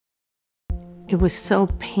It was so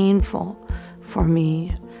painful for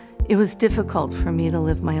me. It was difficult for me to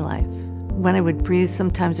live my life. When I would breathe,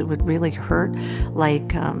 sometimes it would really hurt,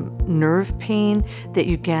 like nerve pain that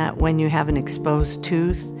you get when you have an exposed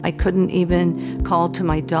tooth. I couldn't even call to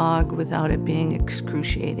my dog without it being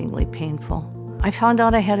excruciatingly painful. I found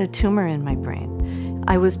out I had a tumor in my brain.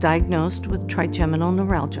 I was diagnosed with trigeminal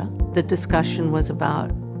neuralgia. The discussion was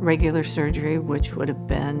about regular surgery, which would have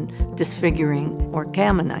been disfiguring, or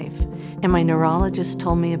gamma knife. And my neurologist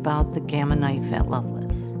told me about the gamma knife at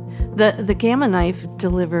Lovelace. The gamma knife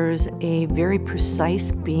delivers a very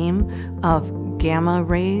precise beam of gamma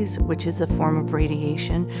rays, which is a form of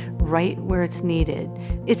radiation, right where it's needed.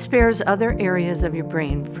 It spares other areas of your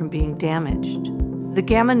brain from being damaged. The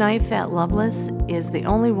gamma knife at Lovelace is the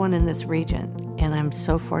only one in this region, and I'm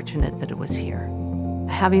so fortunate that it was here.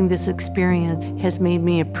 Having this experience has made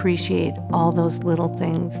me appreciate all those little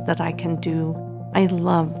things that I can do. I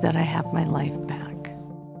love that I have my life back.